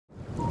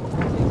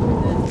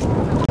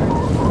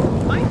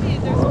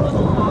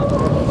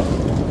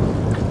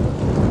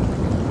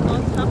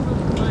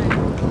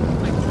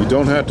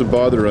don't have to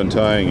bother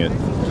untying it.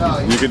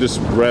 You could just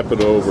wrap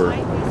it over.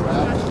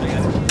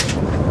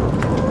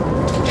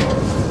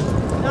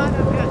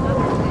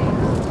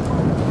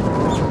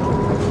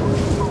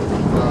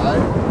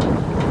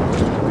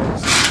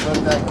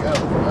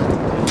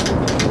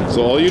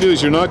 So all you do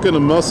is you're not going to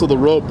muscle the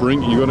rope. You're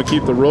going to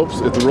keep the ropes.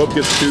 If the rope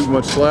gets too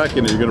much slack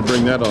in it, you're going to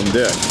bring that on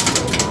deck.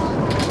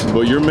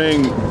 But your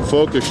main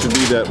focus should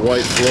be that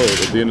white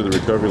float at the end of the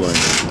recovery line.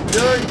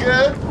 Doing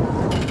good.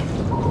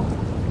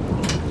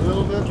 A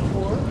little bit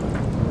more.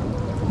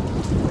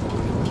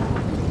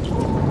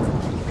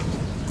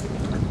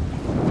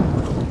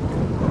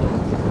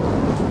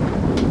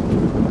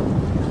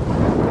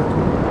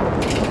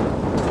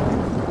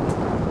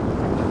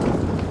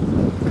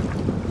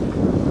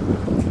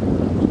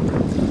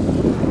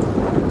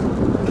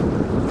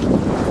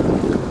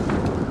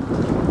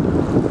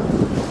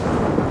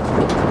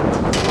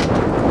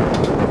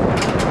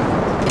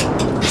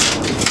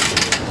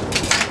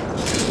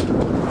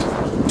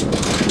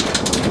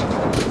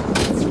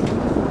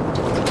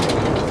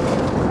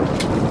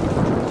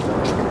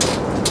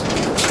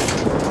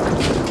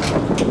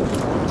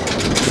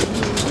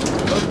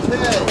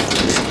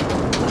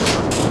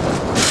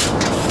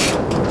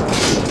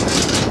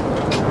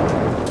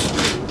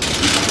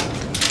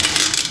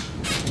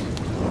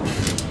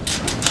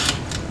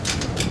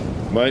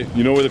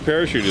 You know where the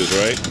parachute is,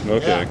 right?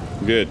 Okay,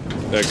 yeah. Good,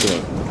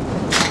 excellent.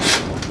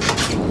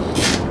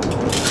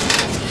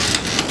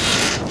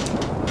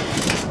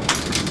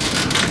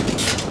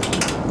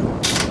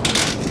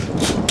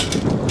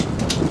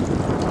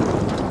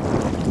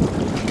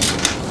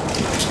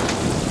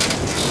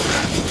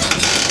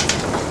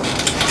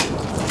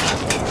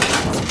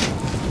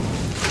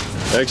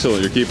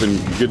 Excellent, you're keeping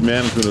good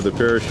management of the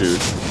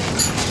parachute.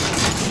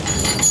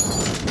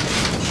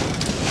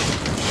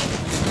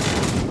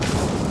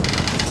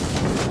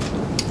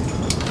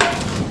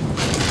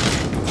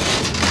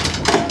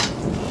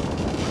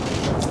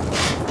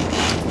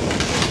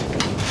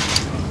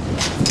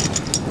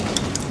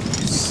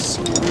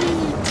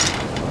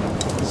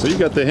 So you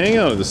got the hang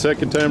on it the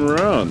second time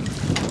around.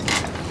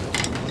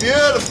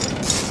 Beautiful.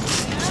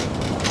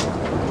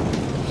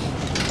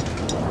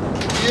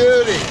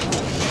 Beauty.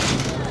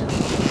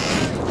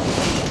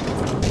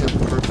 Yeah,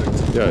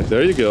 perfect. Yeah,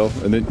 there you go.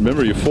 And then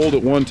remember, you fold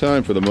it one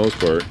time for the most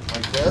part.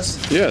 Like this?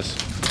 Yes.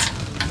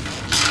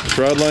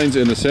 Shroud line's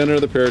in the center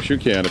of the parachute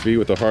canopy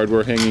with the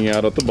hardware hanging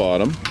out at the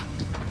bottom.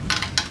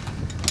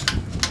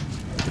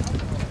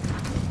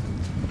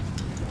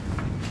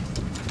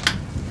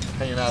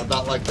 Hanging out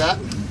about like that?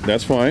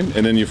 That's fine,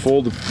 and then you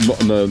fold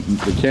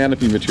the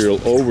canopy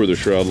material over the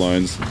shroud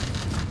lines.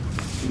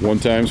 One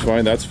time's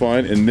fine, that's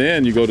fine, and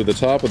then you go to the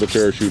top of the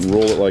parachute and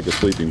roll it like a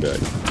sleeping bag.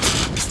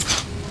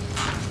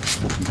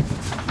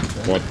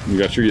 What, you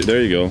got your,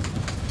 there you go.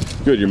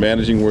 Good, you're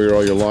managing where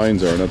all your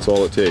lines are, and that's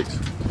all it takes.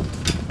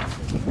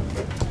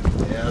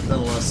 Yeah, I've done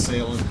a lot of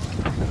sailing.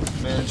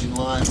 Managing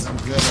lines, I'm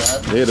good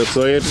at. Hey, that's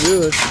all you have to do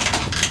there.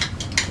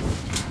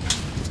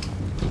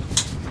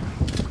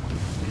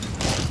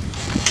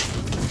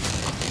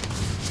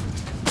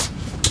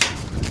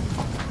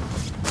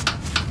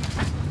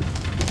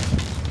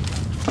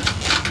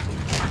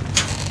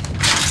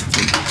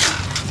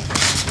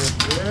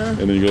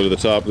 And then you go to the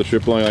top of the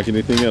trip line like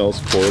anything else,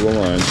 coil the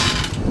line.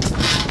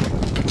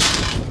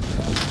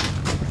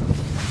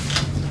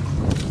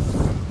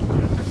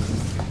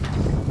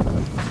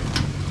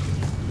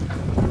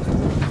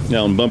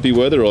 Now in bumpy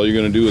weather, all you're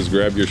going to do is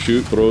grab your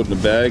chute, throw it in a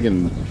bag,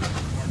 and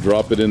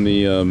drop it in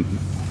the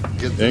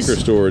anchor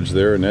storage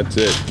there, and that's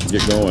it.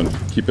 Get going.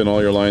 Keeping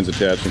all your lines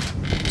attached and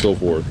so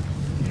forth.